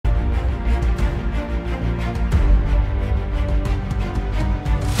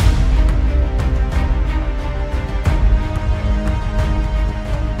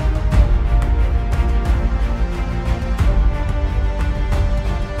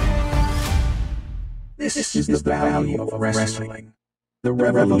This is the value of wrestling, the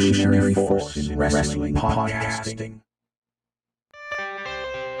revolutionary force in wrestling podcasting.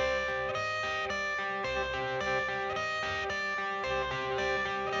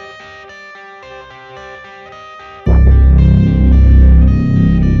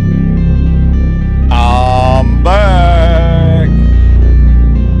 I'm back.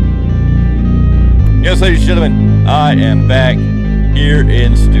 Yes, ladies and gentlemen, I am back here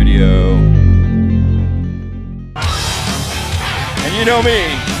in studio. And you know me,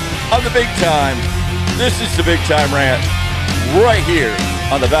 I'm the big time. This is the Big Time Rant right here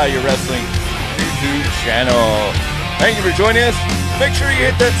on the Value Wrestling YouTube channel. Thank you for joining us. Make sure you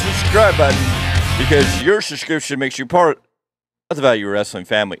hit that subscribe button because your subscription makes you part of the Value Wrestling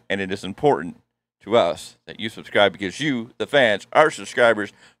family, and it is important to us that you subscribe because you, the fans, our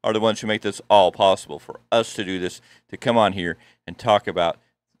subscribers, are the ones who make this all possible for us to do this, to come on here and talk about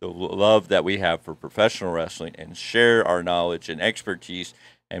the love that we have for professional wrestling and share our knowledge and expertise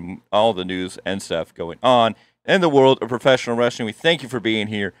and all the news and stuff going on in the world of professional wrestling. We thank you for being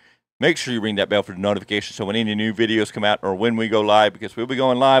here. Make sure you ring that bell for the notification so when any new videos come out or when we go live, because we'll be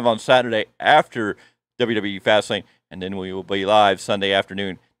going live on Saturday after WWE Fastlane, and then we will be live Sunday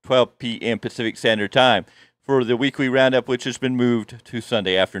afternoon, 12 p.m. Pacific Standard Time for the weekly roundup, which has been moved to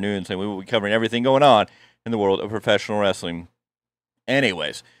Sunday afternoons, and we will be covering everything going on in the world of professional wrestling.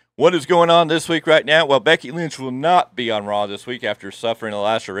 Anyways, what is going on this week right now? Well, Becky Lynch will not be on Raw this week after suffering a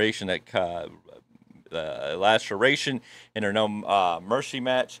laceration in her No Mercy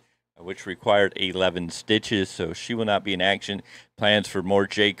match, which required 11 stitches, so she will not be in action. Plans for more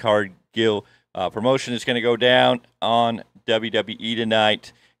Jade Cargill promotion is going to go down on WWE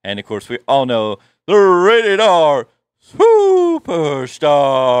tonight. And, of course, we all know the rated R superstar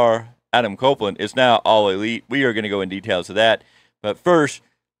Adam Copeland is now all elite. We are going to go in details of that. But first,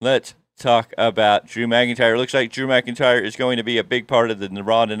 let's talk about Drew McIntyre. It looks like Drew McIntyre is going to be a big part of the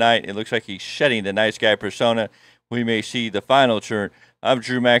Raw tonight. It looks like he's shedding the nice guy persona. We may see the final turn of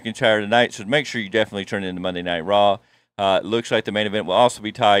Drew McIntyre tonight, so make sure you definitely turn into Monday Night Raw. It looks like the main event will also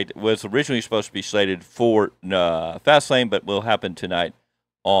be tied. Was originally supposed to be slated for Fastlane, but will happen tonight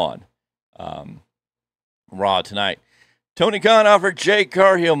on Raw tonight. Tony Khan offered Jade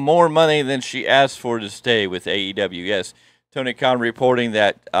Cargill more money than she asked for to stay with AEW. Yes, Tony Khan reporting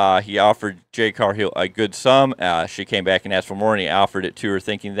that he offered Jade Cargill a good sum. She came back and asked for more, and he offered it to her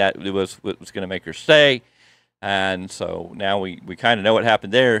thinking that it was what was going to make her stay. And so now we kind of know what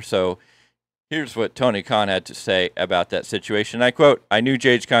happened there. So here's what Tony Khan had to say about that situation. I quote, "I knew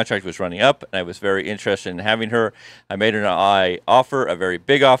Jade's contract was running up, and I was very interested in having her. I made her an offer, a very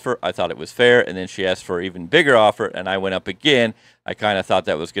big offer. I thought it was fair, and then she asked for an even bigger offer, and I went up again. I kind of thought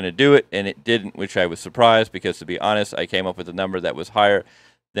that was going to do it, and it didn't, which I was surprised because, to be honest, I came up with a number that was higher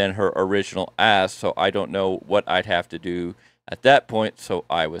than her original ask, so I don't know what I'd have to do at that point, so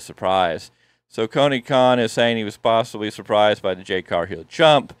I was surprised." So Tony Khan is saying he was possibly surprised by the Jade Cargill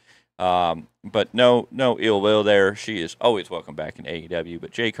jump. But no ill will there. She is always welcome back in AEW.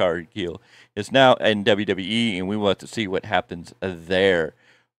 But Jade Cargill is now in WWE, and we will have to see what happens there.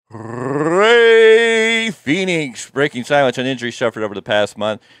 Rey Fenix breaking silence on injuries suffered over the past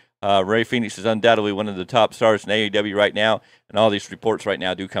month. Rey Fenix is undoubtedly one of the top stars in AEW right now, and all these reports right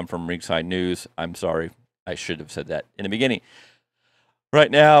now do come from Ringside News. I'm sorry, I should have said that in the beginning. Right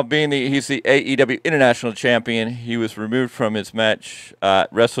now, he's the AEW International Champion. He was removed from his match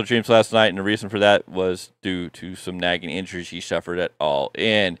at WrestleDream last night, and the reason for that was due to some nagging injuries he suffered at All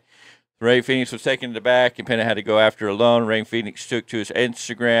In. Rey Fenix was taken to the back, and Penta had to go after her alone. Rey Fenix took to his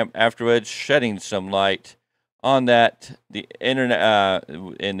Instagram afterwards, shedding some light on that. The internet,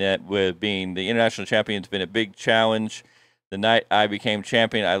 in that with being the International Champion, has been a big challenge. The night I became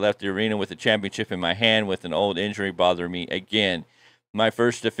champion, I left the arena with the championship in my hand with an old injury bothering me again. My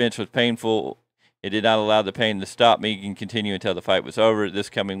first defense was painful. It did not allow the pain to stop me and continue until the fight was over. This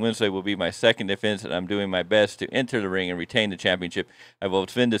coming Wednesday will be my second defense, and I'm doing my best to enter the ring and retain the championship. I will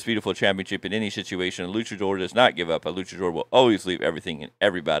defend this beautiful championship in any situation. A luchador does not give up. A luchador will always leave everything in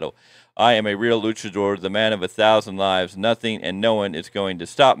every battle. I am a real luchador, the man of 1,000 lives. Nothing and no one is going to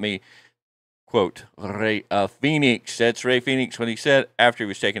stop me. Quote, Rey Fenix. That's Rey Fenix when he said after he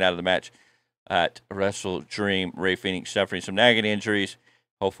was taken out of the match at WrestleDream. Rey Fenix suffering some nagging injuries.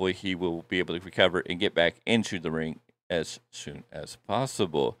 Hopefully he will be able to recover and get back into the ring as soon as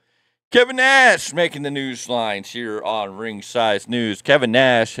possible. Kevin Nash making the news lines here on Ringside News. Kevin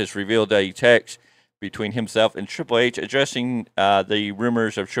Nash has revealed a text between himself and Triple H addressing the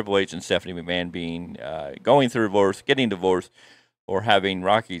rumors of Triple H and Stephanie McMahon being going through divorce, getting divorced, or having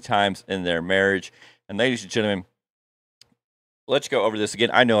rocky times in their marriage. And ladies and gentlemen, let's go over this again.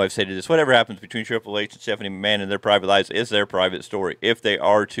 I know I've stated this. Whatever happens between Triple H and Stephanie McMahon and their private lives is their private story. If they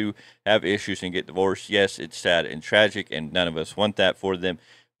are to have issues and get divorced, yes, it's sad and tragic, and none of us want that for them.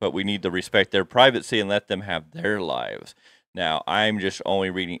 But we need to respect their privacy and let them have their lives. Now, I'm just only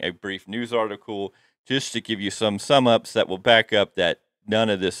reading a brief news article just to give you some sum-ups that will back up that none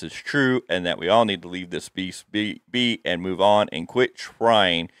of this is true and that we all need to leave this beast be and move on and quit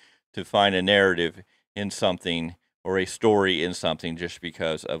trying to find a narrative in something or a story in something just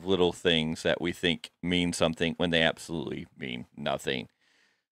because of little things that we think mean something when they absolutely mean nothing.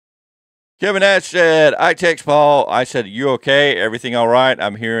 Kevin Nash said, I text Paul. I said, you okay? Everything all right?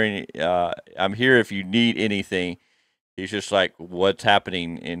 I'm here if you need anything. He's just like, what's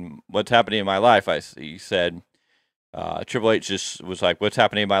happening in my life? He said, Triple H just was like, what's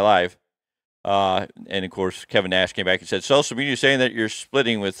happening in my life? And of course, Kevin Nash came back and said, social media saying that you're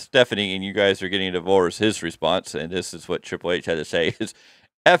splitting with Stephanie and you guys are getting a divorce. His response, and this is what Triple H had to say, is,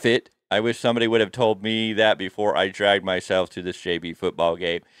 F it. I wish somebody would have told me that before I dragged myself to this JV football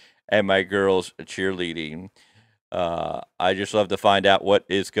game and my girls cheerleading. I just love to find out what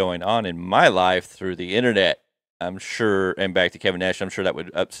is going on in my life through the internet. I'm sure, and back to Kevin Nash, I'm sure that would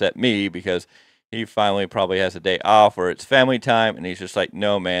upset me because he finally probably has a day off where it's family time, and he's just like,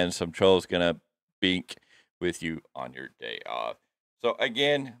 no, man, some troll's going to bink with you on your day off. So,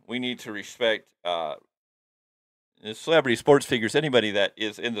 again, we need to respect celebrity sports figures, anybody that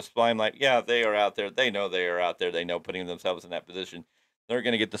is in the spotlight. Yeah, they are out there. They know they are out there. They know putting themselves in that position, they're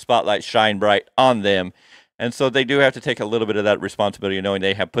going to get the spotlight shine bright on them. And so they do have to take a little bit of that responsibility, knowing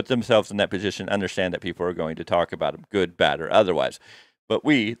they have put themselves in that position, understand that people are going to talk about them, good, bad, or otherwise. But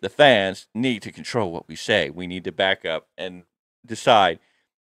we, the fans, need to control what we say. We need to back up and decide,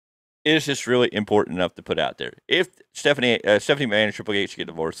 is this really important enough to put out there? If Stephanie McMahon and Triple H get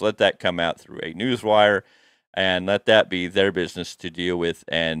divorced, let that come out through a newswire and let that be their business to deal with,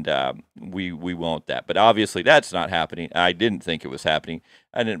 and we want that. But obviously that's not happening. I didn't think it was happening.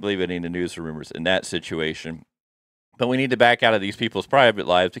 I didn't believe any of the news or rumors in that situation. But we need to back out of these people's private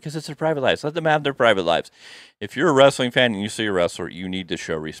lives because it's their private lives. Let them have their private lives. If you're a wrestling fan and you see a wrestler, you need to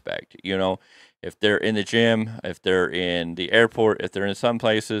show respect. You know, if they're in the gym, if they're in the airport, if they're in some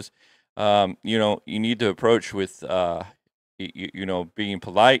places, you know, you need to approach with, you know, being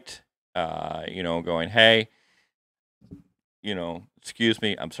polite, you know, going, hey, you know, excuse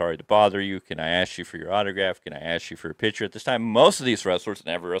me, I'm sorry to bother you. Can I ask you for your autograph? Can I ask you for a picture? At this time, most of these wrestlers, and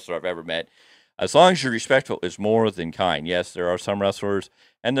every wrestler I've ever met, as long as you're respectful, is more than kind. Yes, there are some wrestlers,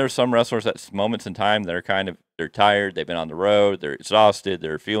 and there are some wrestlers at moments in time that are they're tired, they've been on the road, they're exhausted,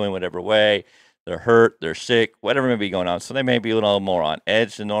 they're feeling whatever way, they're hurt, they're sick, whatever may be going on. So they may be a little more on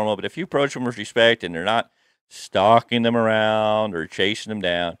edge than normal, but if you approach them with respect and they're not stalking them around or chasing them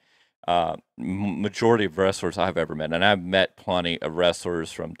down, majority of wrestlers I've ever met, and I've met plenty of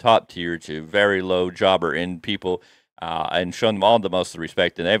wrestlers from top tier to very low jobber in people, and shown them all the most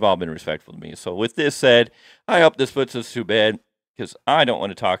respect, and they've all been respectful to me. So with this said, I hope this puts us to bed, because I don't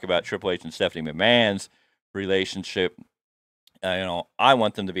want to talk about Triple H and Stephanie McMahon's relationship. You know, I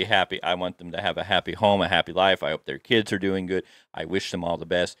want them to be happy. I want them to have a happy home, a happy life. I hope their kids are doing good. I wish them all the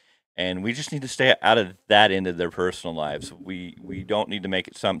best. And we just need to stay out of that end of their personal lives. We don't need to make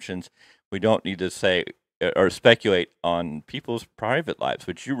assumptions. We don't need to say or speculate on people's private lives.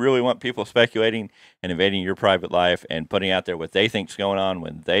 Would you really want people speculating and invading your private life and putting out there what they think's going on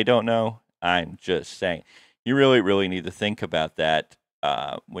when they don't know? I'm just saying. You really, really need to think about that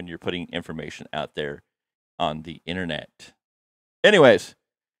when you're putting information out there on the internet. Anyways,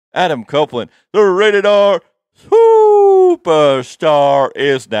 Adam Copeland, the rated R superstar,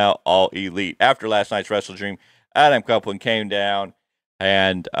 is now all elite. After last night's WrestleDream, Adam Copeland came down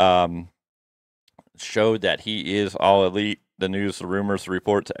and showed that he is all elite. The news, the rumors, the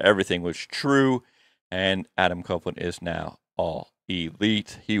reports, everything was true, and Adam Copeland is now all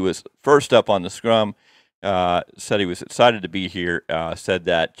elite. He was first up on the scrum, said he was excited to be here, said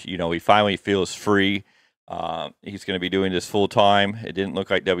that, you know, he finally feels free. He's going to be doing this full time. It didn't look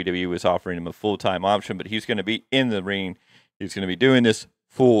like WWE was offering him a full-time option, but he's going to be in the ring. He's going to be doing this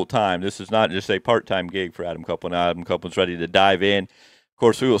full time. This is not just a part-time gig for Adam Copeland. Adam Copeland's ready to dive in. Of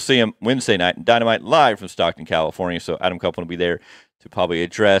course, we will see him Wednesday night in Dynamite live from Stockton, California. So Adam Copeland will be there to probably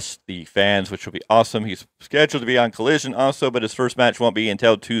address the fans, which will be awesome. He's scheduled to be on Collision also, but his first match won't be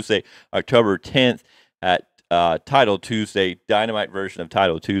until Tuesday, October 10th at Title Tuesday, Dynamite version of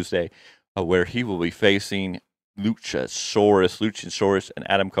Title Tuesday, where he will be facing Luchasaurus, and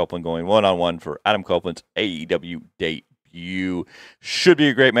Adam Copeland going one-on-one for Adam Copeland's AEW debut. Should be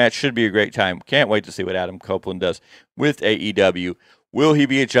a great match, should be a great time. Can't wait to see what Adam Copeland does with AEW. Will he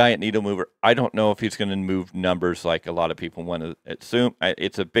be a giant needle mover? I don't know if he's going to move numbers like a lot of people want to assume.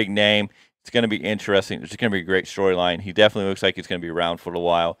 It's a big name. It's going to be interesting. It's going to be a great storyline. He definitely looks like he's going to be around for a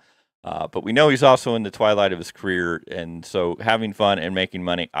while. But we know he's also in the twilight of his career, and so having fun and making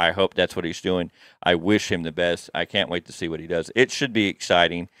money, I hope that's what he's doing. I wish him the best. I can't wait to see what he does. It should be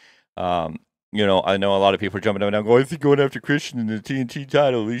exciting. You know, I know a lot of people are jumping up and down going, is he going after Christian in the TNT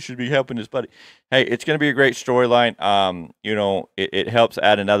title? He should be helping his buddy. Hey, it's going to be a great storyline. You know, it helps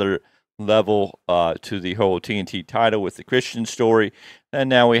add another level to the whole TNT title with the Christian story. And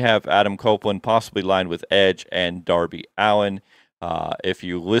now we have Adam Copeland possibly lined with Edge and Darby Allin. If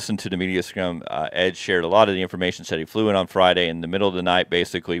you listen to the media scrum, Edge shared a lot of the information, said he flew in on Friday in the middle of the night,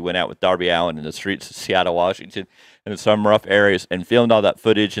 basically went out with Darby Allin in the streets of Seattle, Washington, and in some rough areas, and filmed all that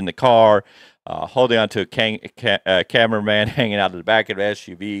footage in the car, holding on to a cameraman hanging out of the back of the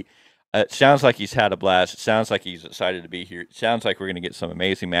SUV. It sounds like he's had a blast. It sounds like he's excited to be here. It sounds like we're going to get some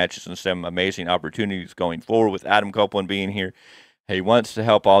amazing matches and some amazing opportunities going forward with Adam Copeland being here. He wants to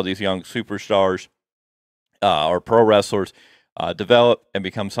help all these young superstars or pro wrestlers develop and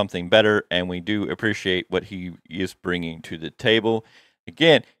become something better, and we do appreciate what he is bringing to the table.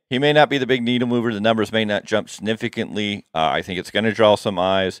 Again, he may not be the big needle mover. The numbers may not jump significantly. I think it's going to draw some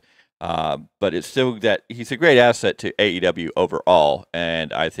eyes. But it's still that he's a great asset to AEW overall,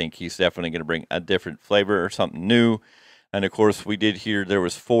 and I think he's definitely going to bring a different flavor or something new. And of course, we did hear there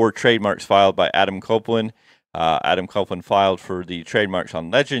was 4 trademarks filed by Adam Copeland. Adam Copeland filed for the trademarks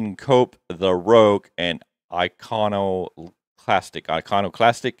on Legend, Cope, The Rogue, and Iconoclastic.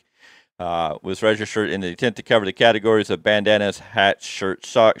 Was registered in the intent to cover the categories of bandanas, hats, shirts,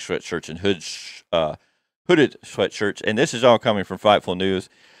 socks, sweatshirts, and hooded sweatshirts. And this is all coming from Fightful News.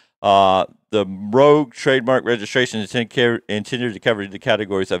 The Rogue trademark registration is intended to cover the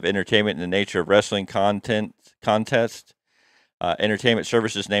categories of entertainment and the nature of wrestling contest, entertainment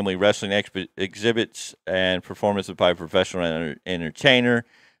services, namely wrestling exhibits and performances by a professional entertainer.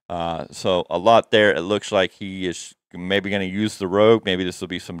 So a lot there. It looks like he is maybe going to use the Rogue. Maybe this will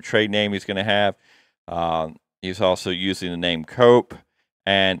be some trade name he's going to have. He's also using the name Cope.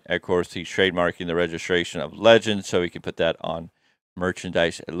 And, of course, he's trademarking the registration of Legend, so he can put that on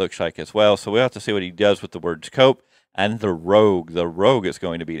merchandise, it looks like, as well. So we'll have to see what he does with the words Cope and the Rogue. The Rogue is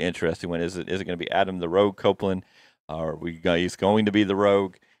going to be an interesting one. Is it going to be Adam the Rogue Copeland, or he's going to be the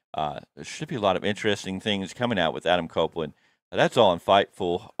Rogue? There should be a lot of interesting things coming out with Adam Copeland. That's all in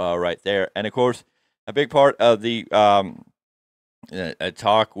Fightful right there. And, of course, a big part of the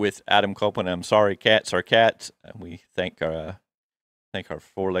talk with Adam Copeland, I'm sorry, cats are cats. And we thank our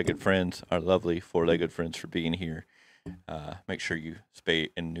four-legged friends, our lovely four-legged friends, for being here. Make sure you spay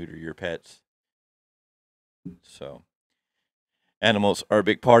and neuter your pets. So, animals are a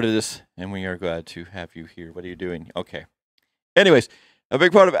big part of this, and we are glad to have you here. What are you doing? Okay. Anyways, a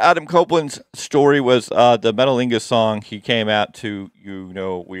big part of Adam Copeland's story was the Metalingus song. He came out to,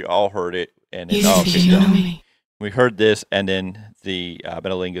 we all heard it, and we heard this, and then the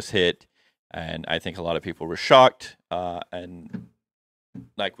Metalingus hit, and I think a lot of people were shocked. And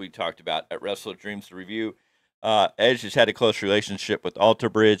like we talked about at WrestleDream's review, Edge has had a close relationship with Alter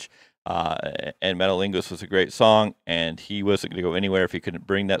Bridge, and Metalingus was a great song, and he wasn't going to go anywhere if he couldn't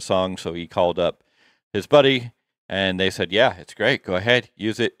bring that song, so he called up his buddy, and they said, yeah, it's great, go ahead,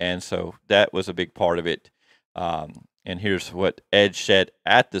 use it, and so that was a big part of it. And here's what Edge said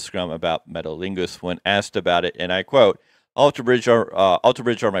at the scrum about Metalingus when asked about it, and I quote, Alter Bridge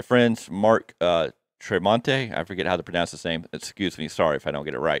are my friends, Mark Tremonte, I forget how to pronounce his name, excuse me, sorry if I don't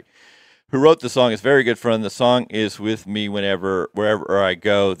get it right, who wrote the song, is very good friend. The song is with me wherever I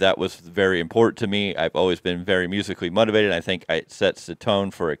go. That was very important to me. I've always been very musically motivated. I think it sets the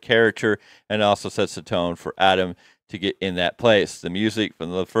tone for a character and also sets the tone for Adam to get in that place. The music,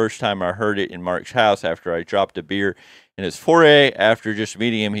 from the first time I heard it in Mark's house after I dropped a beer in his foray, after just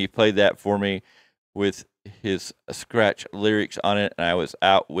meeting him, he played that for me with his scratch lyrics on it, and I was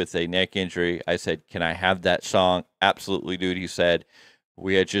out with a neck injury. I said, can I have that song? Absolutely, dude, he said.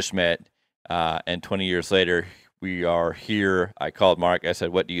 We had just met. And 20 years later, we are here. I called Mark. I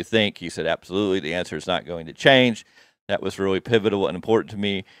said, what do you think? He said, absolutely. The answer is not going to change. That was really pivotal and important to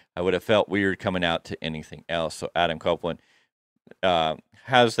me. I would have felt weird coming out to anything else. So Adam Copeland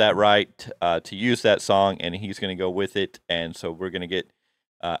has that right to use that song, and he's going to go with it. And so we're going to get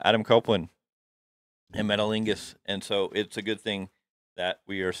Adam Copeland and Metalingus. And so it's a good thing that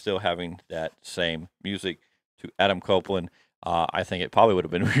we are still having that same music to Adam Copeland. I think it probably would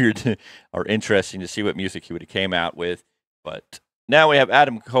have been weird or interesting to see what music he would have came out with. But now we have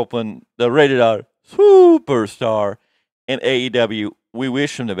Adam Copeland, the rated R superstar in AEW. We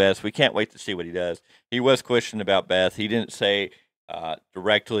wish him the best. We can't wait to see what he does. He was questioned about Beth. He didn't say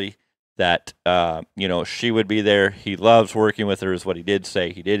directly that she would be there. He loves working with her, is what he did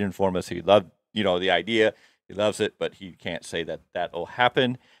say. He did inform us he loved the idea. He loves it, but he can't say that will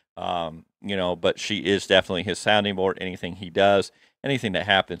happen. But she is definitely his sounding board. Anything he does, anything that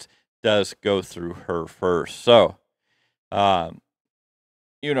happens, does go through her first. So, the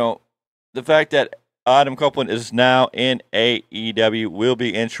fact that Adam Copeland is now in AEW will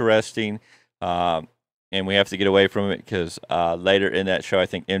be interesting. And we have to get away from it because later in that show, I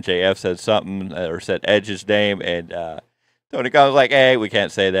think MJF said something or said Edge's name, and Tony Khan was like, "Hey, we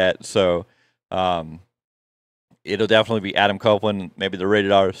can't say that." So it'll definitely be Adam Copeland, maybe the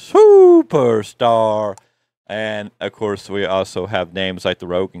rated R superstar. And of course, we also have names like the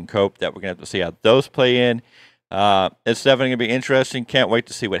Rogue and Cope that we're gonna have to see how those play in. It's definitely gonna be interesting. Can't wait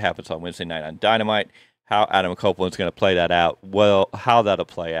to see what happens on Wednesday night on Dynamite. How Adam Copeland's going to play that out, how that'll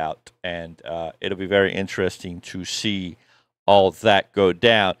play out, and it'll be very interesting to see all that go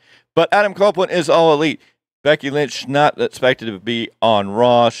down. But Adam Copeland is All Elite. Becky Lynch not expected to be on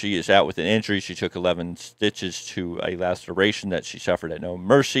Raw. She is out with an injury. She took 11 stitches to a laceration that she suffered at No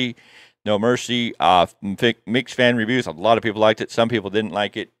Mercy. No Mercy, mixed fan reviews. A lot of people liked it. Some people didn't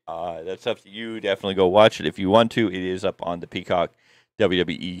like it. That's up to you. Definitely go watch it if you want to. It is up on the Peacock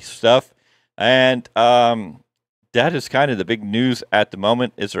WWE stuff. And that is kind of the big news at the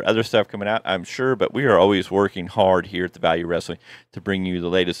moment. Is there other stuff coming out? I'm sure, but we are always working hard here at the Value Wrestling to bring you the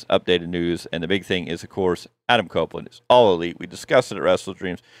latest updated news. And the big thing is, of course, Adam Copeland is All Elite. We discussed it at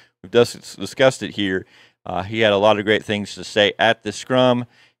WrestleDreams. We've discussed it here. He had a lot of great things to say at the scrum.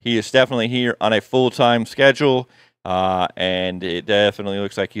 He is definitely here on a full-time schedule, and it definitely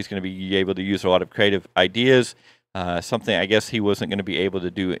looks like he's going to be able to use a lot of creative ideas. Something I guess he wasn't going to be able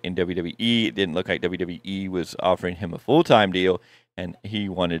to do in WWE. It didn't look like WWE was offering him a full-time deal, and he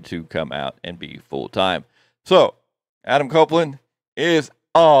wanted to come out and be full-time. So, Adam Copeland is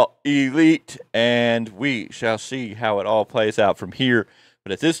All Elite, and we shall see how it all plays out from here.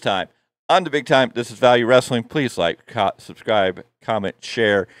 But at this time, on the big time, this is Value Wrestling. Please like, subscribe, comment,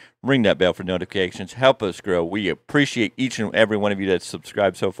 share, ring that bell for notifications. Help us grow. We appreciate each and every one of you that's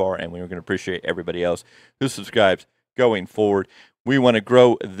subscribed so far, and we're going to appreciate everybody else who subscribes going forward. We want to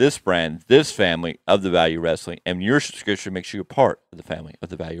grow this brand, this family of the Value Wrestling, and your subscription makes you a part of the family of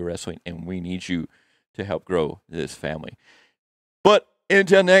the Value Wrestling, and we need you to help grow this family. But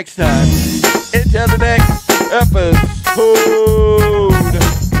until next time, until the next episode,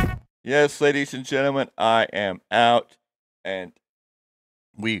 yes, ladies and gentlemen, I am out, and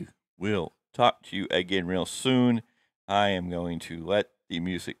we will talk to you again real soon. I am going to let the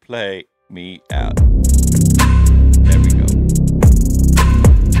music play me out.